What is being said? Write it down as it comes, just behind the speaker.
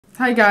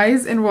Hi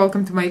guys, and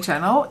welcome to my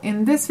channel.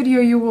 In this video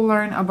you will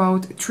learn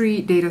about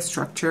tree data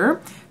structure.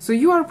 So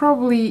you are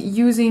probably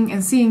using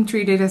and seeing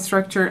tree data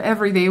structure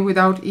every day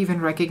without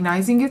even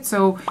recognizing it.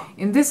 So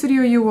in this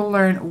video you will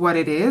learn what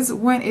it is,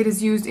 when it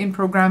is used in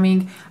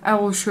programming. I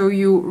will show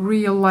you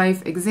real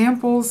life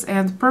examples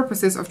and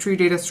purposes of tree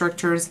data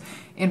structures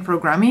in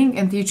programming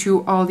and teach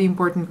you all the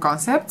important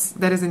concepts.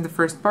 That is in the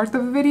first part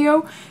of the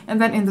video, and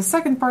then in the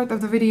second part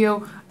of the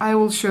video I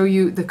will show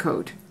you the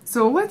code.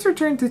 So let's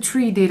return to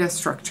tree data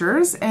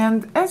structures,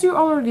 and as you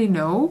already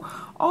know,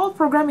 all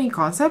programming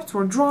concepts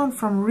were drawn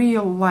from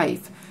real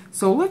life.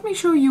 So let me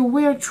show you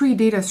where tree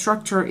data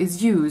structure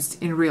is used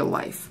in real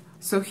life.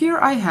 So here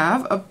I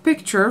have a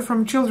picture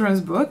from children's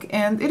book,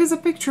 and it is a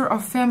picture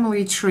of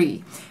family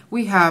tree.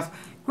 We have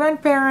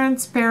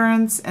grandparents,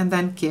 parents, and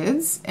then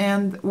kids,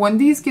 and when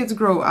these kids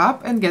grow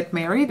up and get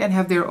married and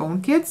have their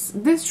own kids,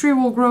 this tree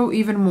will grow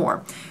even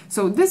more.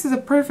 So this is a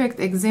perfect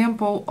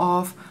example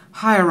of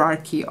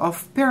hierarchy,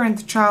 of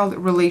parent-child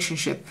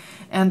relationship,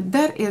 and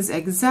that is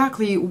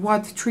exactly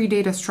what tree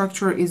data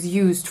structure is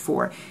used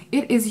for.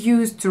 It is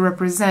used to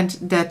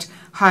represent that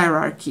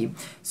hierarchy.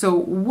 So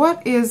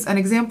what is an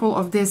example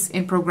of this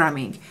in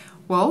programming?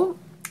 Well,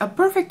 a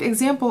perfect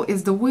example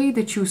is the way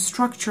that you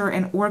structure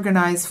and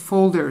organize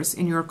folders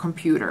in your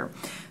computer.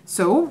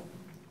 So,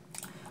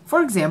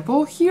 for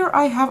example, here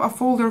I have a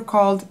folder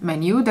called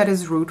menu, that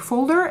is root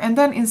folder, and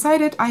then inside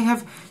it I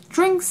have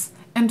drinks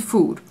and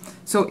food.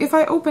 So if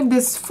I open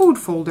this food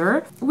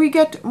folder, we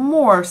get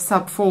more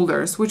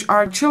subfolders, which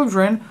are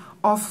children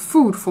of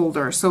food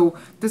folder. So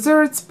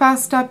desserts,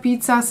 pasta,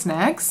 pizza,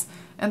 snacks.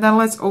 And then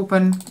let's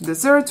open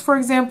desserts, for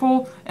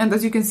example, and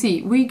as you can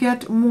see, we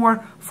get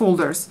more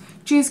folders: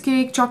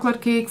 cheesecake,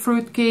 chocolate cake,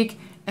 fruit cake,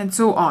 and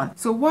so on.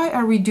 So why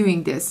are we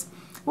doing this?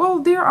 Well,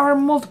 there are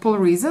multiple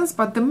reasons,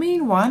 but the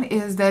main one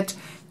is that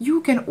you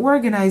can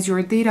organize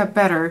your data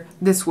better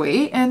this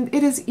way, and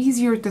it is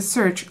easier to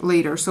search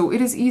later. So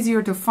it is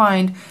easier to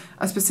find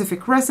a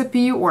specific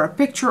recipe or a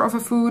picture of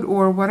a food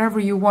or whatever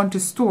you want to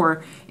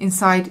store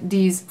inside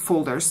these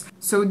folders.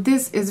 So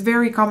this is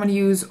very common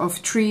use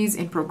of trees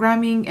in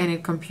programming and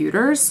in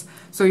computers.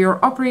 So your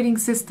operating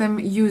system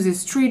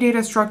uses tree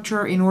data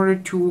structure in order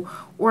to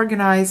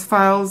organize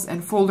files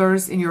and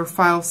folders in your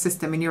file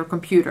system in your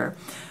computer.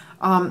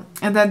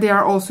 And then they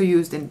are also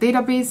used in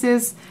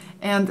databases.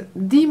 And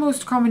the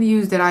most common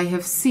use that I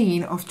have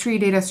seen of tree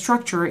data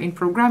structure in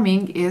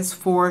programming is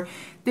for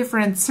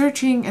different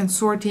searching and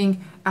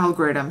sorting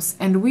algorithms.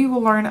 And we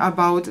will learn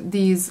about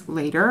these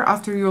later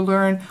after you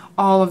learn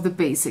all of the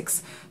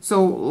basics.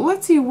 So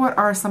let's see what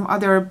are some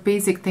other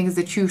basic things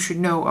that you should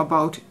know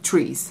about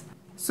trees.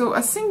 So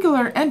a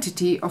singular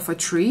entity of a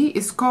tree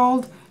is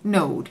called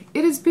node.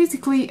 It is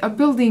basically a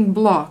building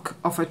block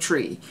of a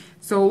tree.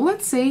 So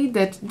let's say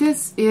that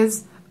this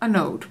is a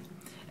node.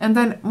 And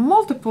then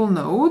multiple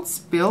nodes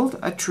build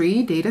a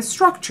tree data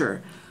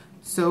structure.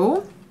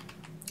 So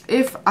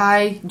if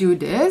I do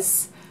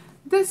this,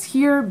 this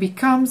here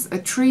becomes a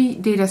tree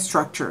data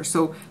structure.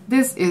 So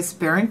this is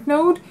parent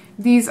node,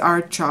 these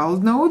are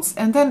child nodes,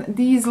 and then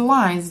these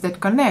lines that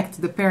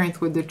connect the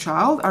parent with the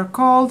child are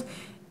called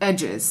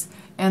edges.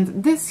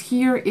 And this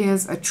here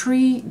is a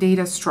tree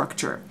data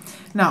structure.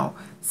 Now,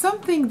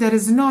 something that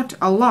is not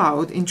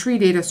allowed in tree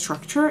data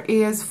structure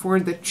is for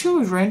the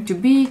children to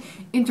be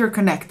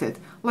interconnected,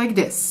 like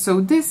this. So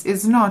this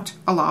is not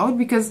allowed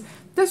because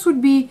this would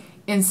be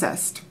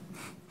incest.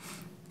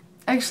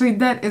 Actually,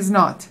 that is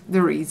not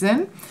the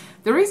reason.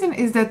 The reason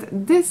is that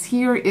this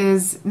here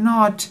is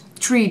not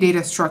tree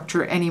data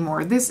structure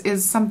anymore. This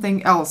is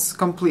something else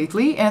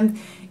completely. And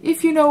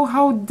if you know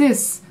how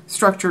this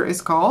structure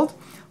is called,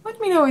 let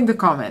me know in the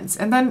comments.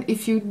 And then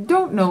if you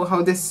don't know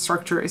how this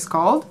structure is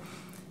called,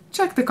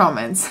 check the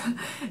comments.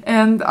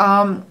 And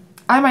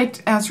I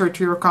might answer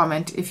to your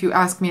comment if you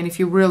ask me and if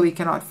you really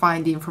cannot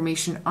find the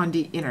information on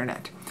the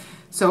internet.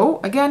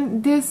 So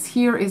again, this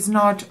here is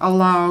not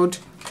allowed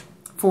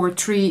for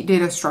tree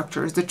data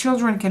structures. The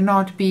children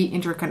cannot be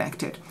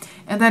interconnected.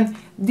 And then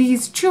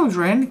these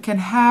children can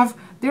have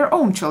their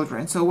own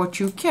children. So what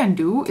you can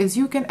do is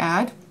you can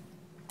add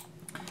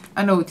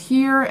a node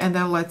here, and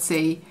then let's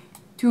say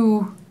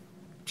 2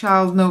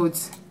 child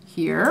nodes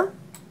here,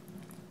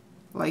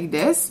 like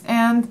this.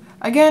 And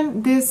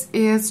again, this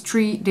is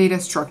tree data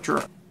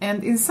structure.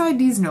 And inside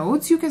these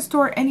nodes, you can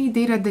store any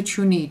data that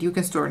you need. You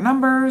can store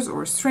numbers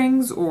or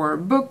strings or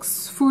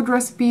books, food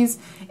recipes,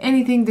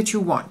 anything that you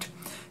want.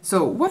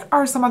 So what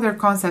are some other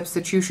concepts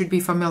that you should be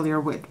familiar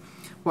with?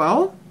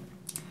 Well,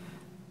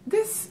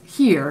 this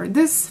here,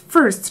 this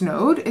first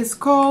node is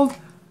called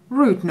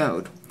root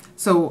node.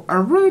 So a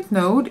root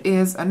node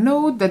is a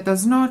node that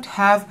does not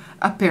have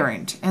a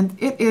parent, and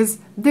it is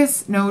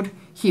this node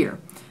here.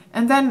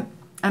 And then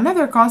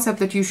another concept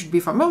that you should be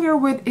familiar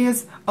with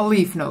is a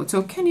leaf node.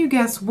 So can you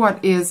guess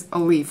what is a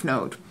leaf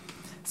node?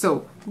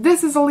 So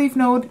this is a leaf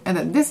node, and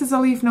then this is a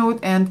leaf node,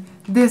 and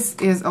this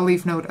is a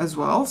leaf node as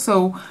well.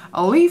 So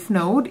a leaf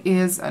node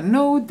is a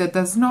node that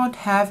does not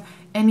have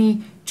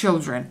any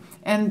children.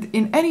 And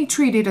in any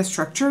tree data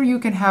structure, you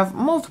can have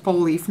multiple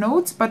leaf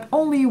nodes, but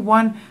only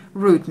one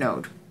root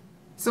node.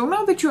 So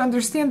now that you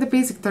understand the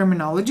basic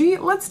terminology,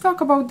 let's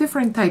talk about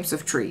different types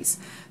of trees.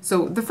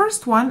 So the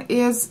first one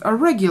is a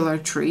regular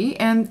tree,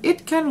 and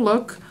it can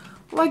look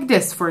like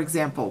this, for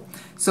example.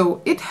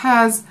 So it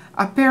has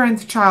a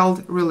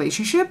parent-child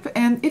relationship,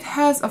 and it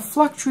has a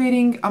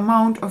fluctuating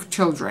amount of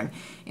children.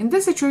 In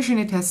this situation,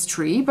 it has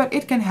 3, but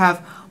it can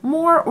have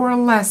more or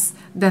less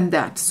than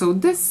that. So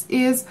this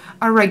is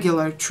a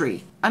regular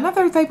tree.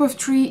 Another type of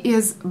tree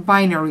is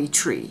binary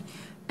tree.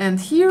 And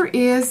here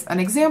is an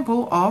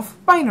example of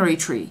binary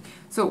tree.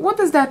 So what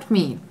does that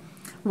mean?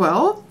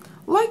 Well,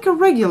 like a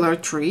regular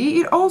tree,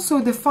 it also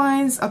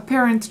defines a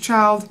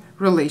parent-child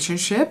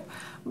relationship,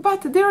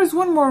 but there is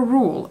one more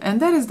rule,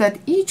 and that is that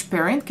each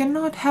parent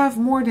cannot have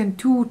more than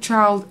 2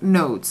 child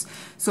nodes.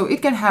 So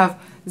it can have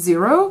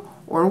 0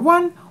 or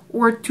 1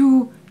 or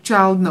 2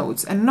 child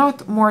nodes, and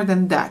not more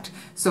than that.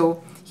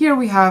 So here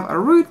we have a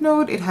root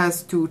node, it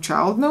has 2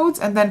 child nodes,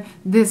 and then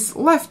this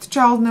left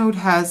child node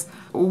has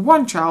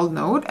 1 child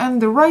node,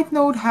 and the right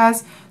node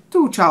has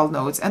 2 child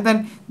nodes, and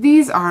then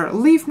these are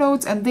leaf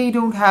nodes and they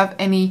don't have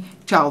any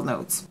child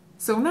nodes.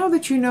 So now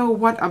that you know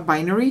what a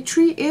binary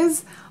tree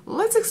is,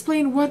 let's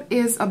explain what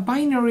is a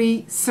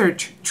binary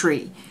search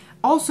tree,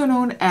 also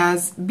known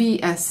as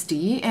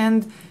BST,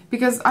 and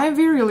because I'm a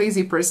very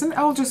lazy person,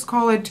 I'll just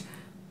call it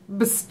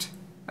BST.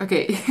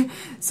 Okay,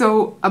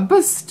 so a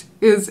BST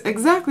is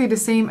exactly the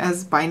same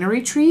as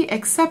binary tree,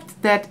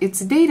 except that its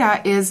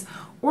data is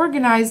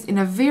organized in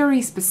a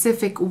very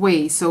specific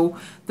way. So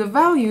the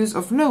values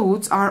of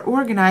nodes are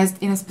organized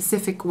in a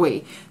specific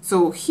way.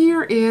 So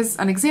here is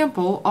an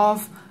example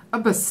of a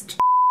BST.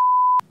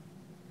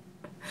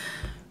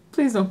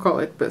 Please don't call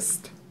it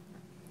BST.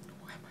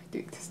 Why am I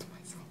doing this to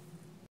myself?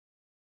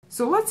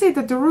 So let's say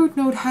that the root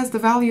node has the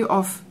value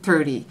of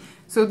 30.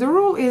 So the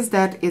rule is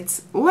that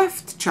its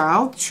left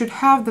child should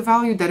have the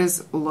value that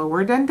is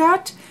lower than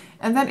that,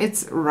 and then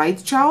its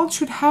right child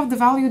should have the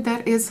value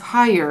that is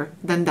higher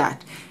than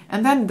that.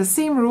 And then the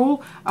same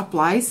rule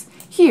applies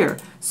here.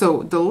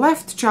 So the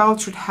left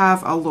child should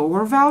have a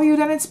lower value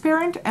than its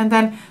parent, and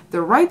then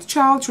the right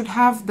child should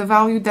have the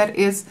value that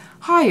is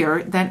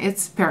higher than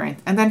its parent.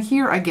 And then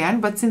here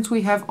again, but since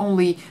we have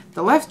only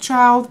the left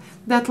child,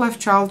 that left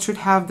child should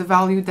have the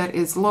value that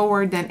is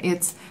lower than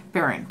its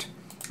parent.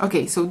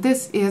 Okay, so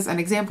this is an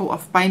example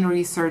of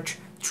binary search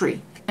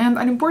tree. And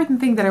an important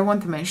thing that I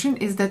want to mention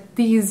is that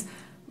these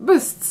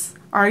BSTs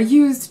are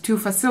used to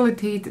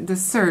facilitate the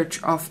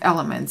search of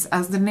elements,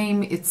 as the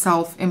name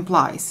itself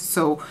implies.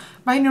 So,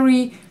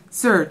 binary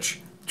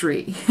search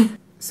tree.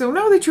 So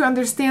now that you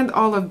understand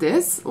all of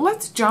this,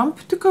 let's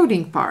jump to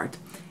coding part.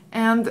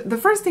 And the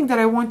first thing that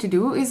I want to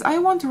do is I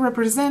want to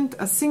represent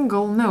a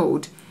single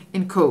node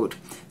in code.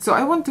 So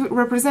I want to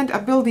represent a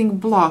building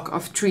block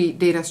of tree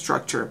data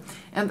structure.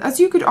 And as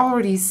you could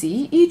already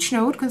see, each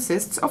node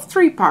consists of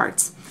 3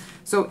 parts.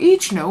 So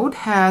each node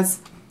has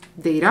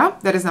data,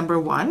 that is number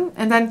 1,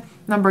 and then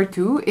number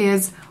 2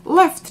 is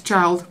left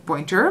child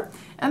pointer,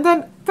 and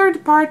then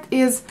third part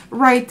is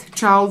right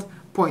child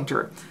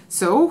pointer.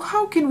 So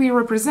how can we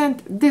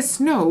represent this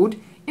node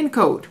in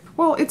code?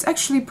 Well, it's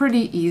actually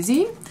pretty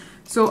easy.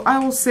 So I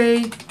will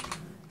say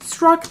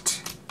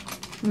struct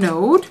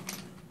node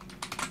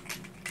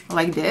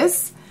like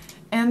this,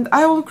 and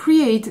I will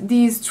create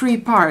these 3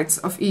 parts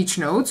of each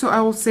node. So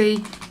I will say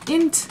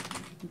int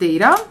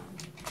data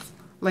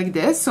like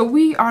this. So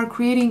we are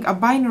creating a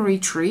binary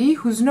tree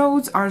whose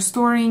nodes are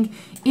storing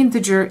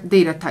integer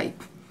data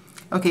type.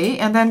 Okay,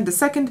 and then the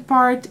second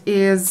part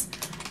is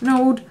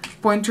node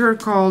pointer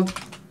called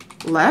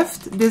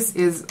left. This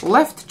is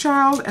left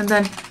child, and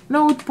then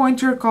node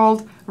pointer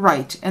called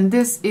right, and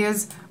this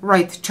is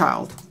right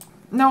child.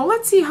 Now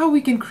let's see how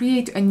we can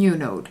create a new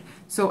node.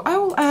 So I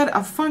will add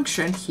a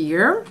function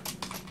here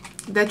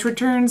that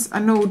returns a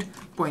node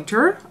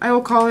pointer. I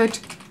will call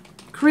it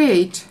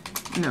create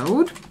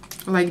node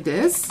like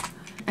this,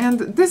 and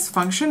this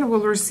function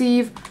will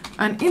receive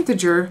an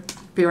integer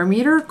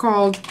parameter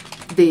called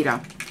data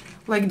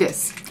like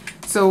this.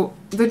 So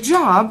the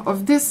job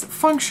of this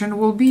function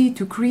will be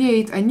to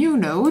create a new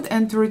node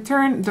and to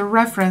return the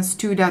reference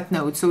to that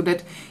node, so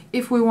that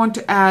if we want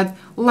to add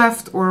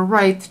left or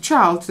right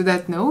child to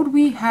that node,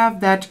 we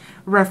have that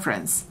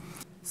reference.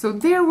 So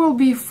there will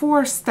be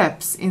 4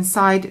 steps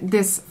inside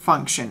this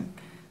function.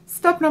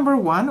 Step number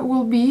 1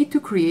 will be to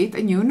create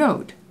a new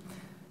node.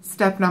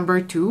 Step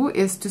number 2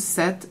 is to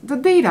set the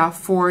data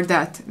for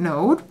that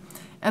node.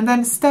 And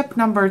then step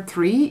number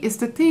 3 is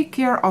to take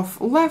care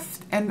of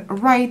left and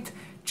right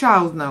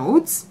child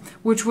nodes,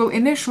 which will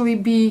initially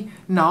be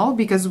null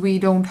because we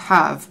don't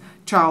have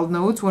child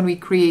nodes when we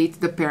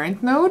create the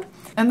parent node.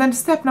 And then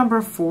step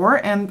number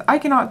 4, and I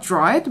cannot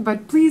draw it,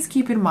 but please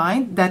keep in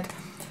mind that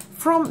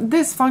from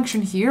this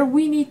function here,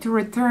 we need to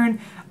return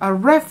a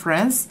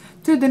reference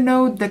to the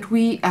node that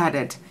we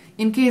added.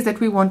 In case that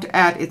we want to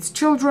add its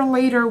children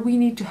later, we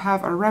need to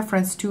have a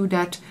reference to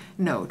that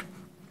node.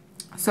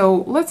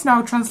 So let's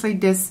now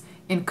translate this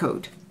in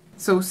code.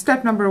 So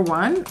step number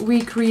 1,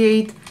 we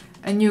create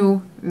a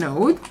new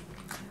node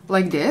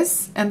like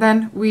this, and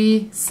then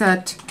we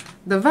set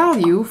the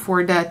value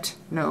for that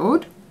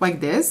node like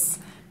this,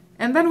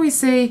 And then we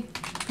say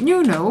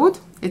new node,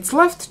 its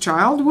left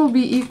child will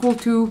be equal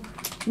to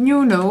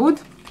new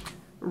node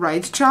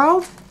right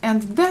child,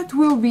 and that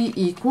will be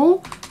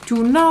equal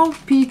to null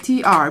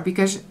PTR,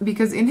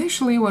 because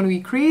initially when we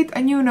create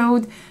a new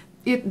node,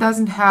 it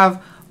doesn't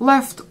have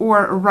left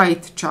or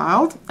right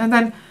child. And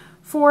then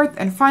fourth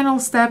and final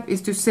step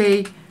is to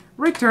say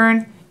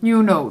return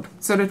new node,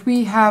 so that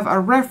we have a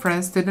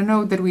reference to the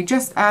node that we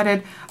just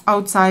added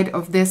outside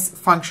of this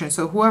function.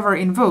 So whoever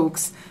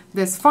invokes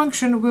this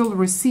function will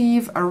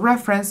receive a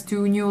reference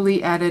to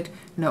newly added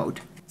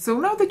node. So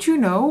now that you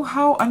know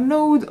how a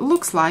node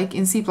looks like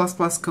in C++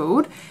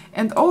 code,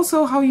 and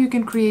also how you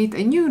can create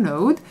a new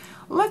node,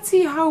 let's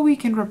see how we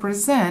can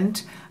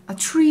represent a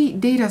tree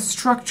data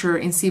structure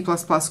in C++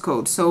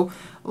 code. So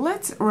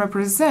let's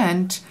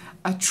represent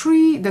a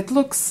tree that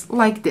looks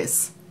like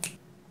this.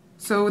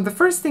 So the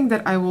first thing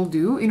that I will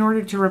do in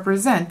order to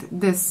represent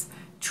this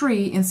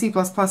tree in C++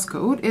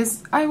 code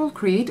is I will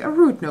create a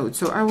root node.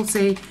 So I will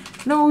say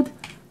node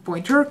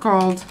pointer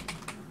called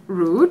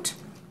root,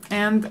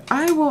 and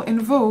I will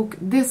invoke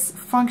this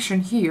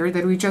function here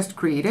that we just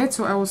created.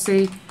 So I will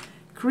say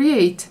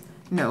create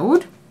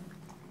node,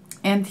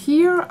 and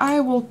here I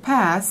will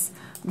pass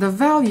the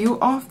value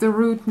of the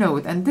root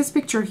node, and this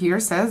picture here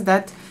says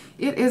that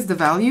it is the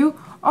value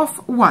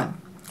of 1.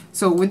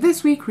 So with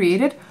this we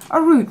created a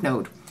root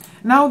node.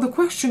 Now the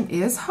question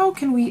is, how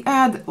can we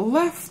add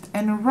left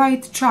and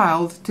right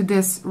child to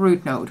this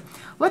root node?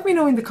 Let me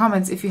know in the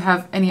comments if you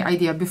have any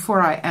idea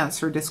before I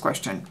answer this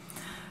question.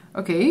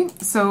 Okay,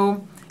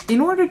 so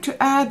in order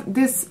to add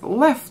this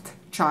left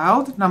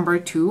child, number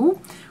 2,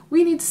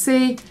 we need to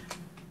say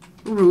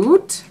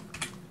root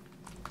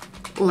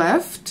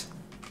left,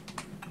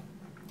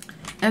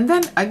 and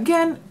then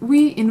again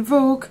we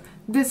invoke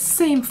this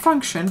same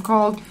function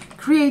called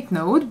create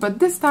node, but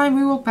this time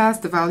we will pass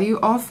the value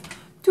of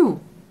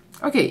 2.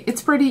 Okay,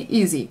 it's pretty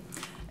easy.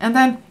 And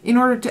then in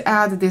order to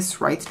add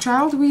this right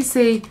child, we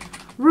say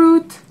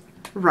root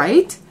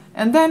right,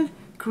 and then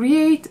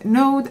create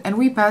node, and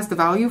we pass the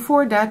value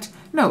for that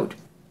node.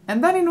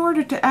 And then in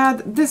order to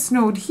add this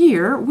node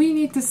here, we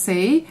need to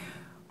say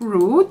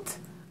root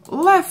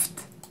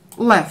left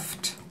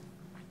left.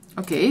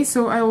 Okay,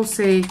 so I will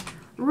say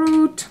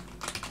root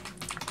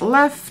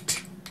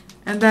left,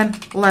 and then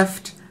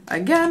left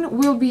again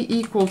will be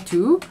equal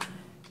to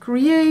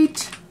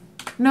create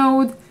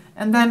node,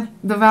 and then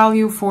the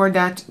value for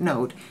that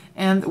node.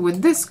 And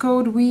with this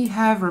code, we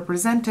have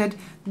represented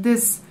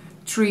this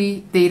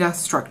tree data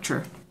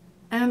structure.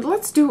 And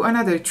let's do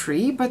another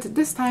tree, but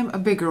this time a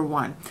bigger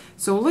one.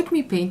 So let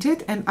me paint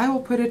it, and I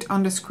will put it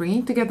on the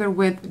screen together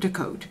with the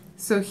code.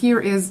 So here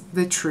is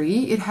the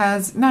tree. It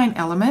has 9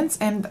 elements,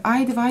 and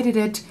I divided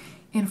it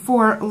in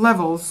 4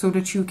 levels so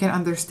that you can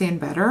understand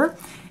better.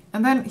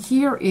 And then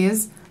here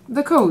is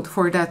the code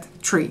for that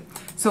tree.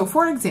 So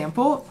for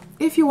example,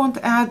 if you want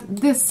to add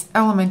this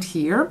element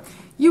here,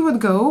 you would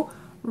go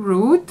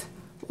root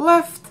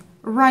left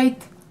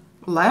right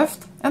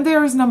left, and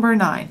there is number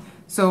 9.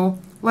 So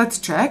let's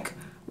check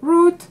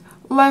root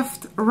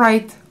left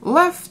right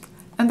left,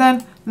 and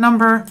then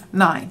number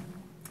 9.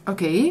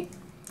 Okay,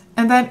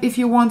 and then if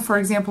you want, for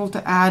example,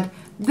 to add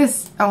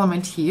this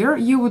element here,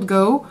 you would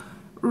go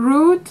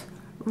root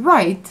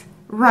right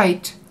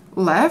right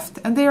left,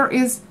 and there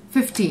is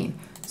 15.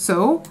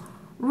 So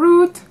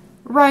root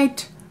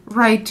right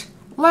right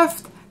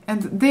left,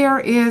 and there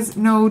is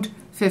node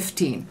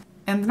 15.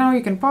 And now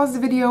you can pause the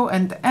video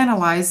and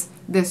analyze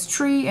this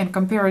tree and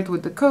compare it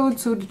with the code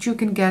so that you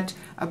can get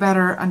a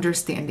better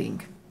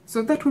understanding.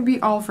 So that would be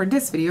all for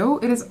this video.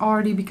 It is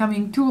already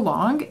becoming too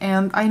long,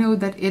 and I know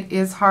that it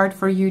is hard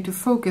for you to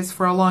focus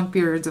for a long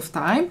periods of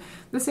time,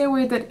 the same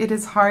way that it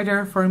is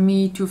harder for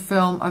me to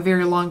film a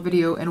very long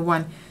video in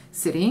one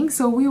sitting.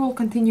 So we will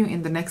continue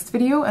in the next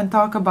video and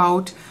talk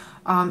about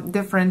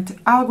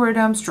different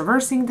algorithms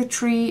traversing the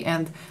tree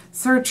and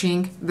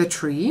searching the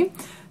tree.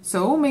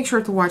 So make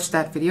sure to watch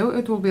that video.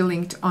 It will be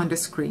linked on the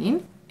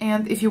screen.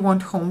 And if you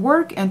want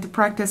homework and to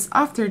practice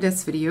after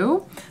this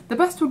video, the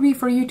best would be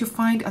for you to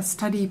find a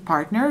study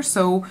partner.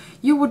 So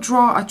you would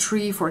draw a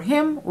tree for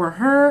him or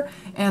her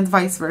and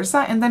vice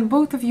versa, and then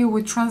both of you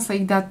would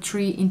translate that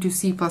tree into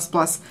C++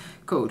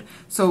 code.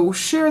 So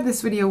share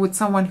this video with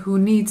someone who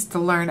needs to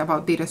learn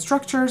about data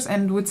structures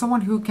and with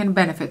someone who can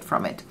benefit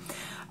from it.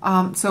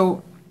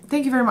 So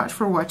thank you very much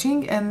for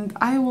watching, and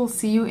I will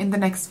see you in the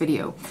next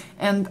video.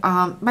 And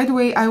by the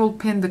way, I will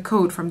pin the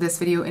code from this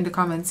video in the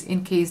comments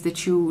in case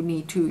that you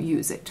need to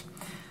use it.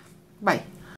 Bye.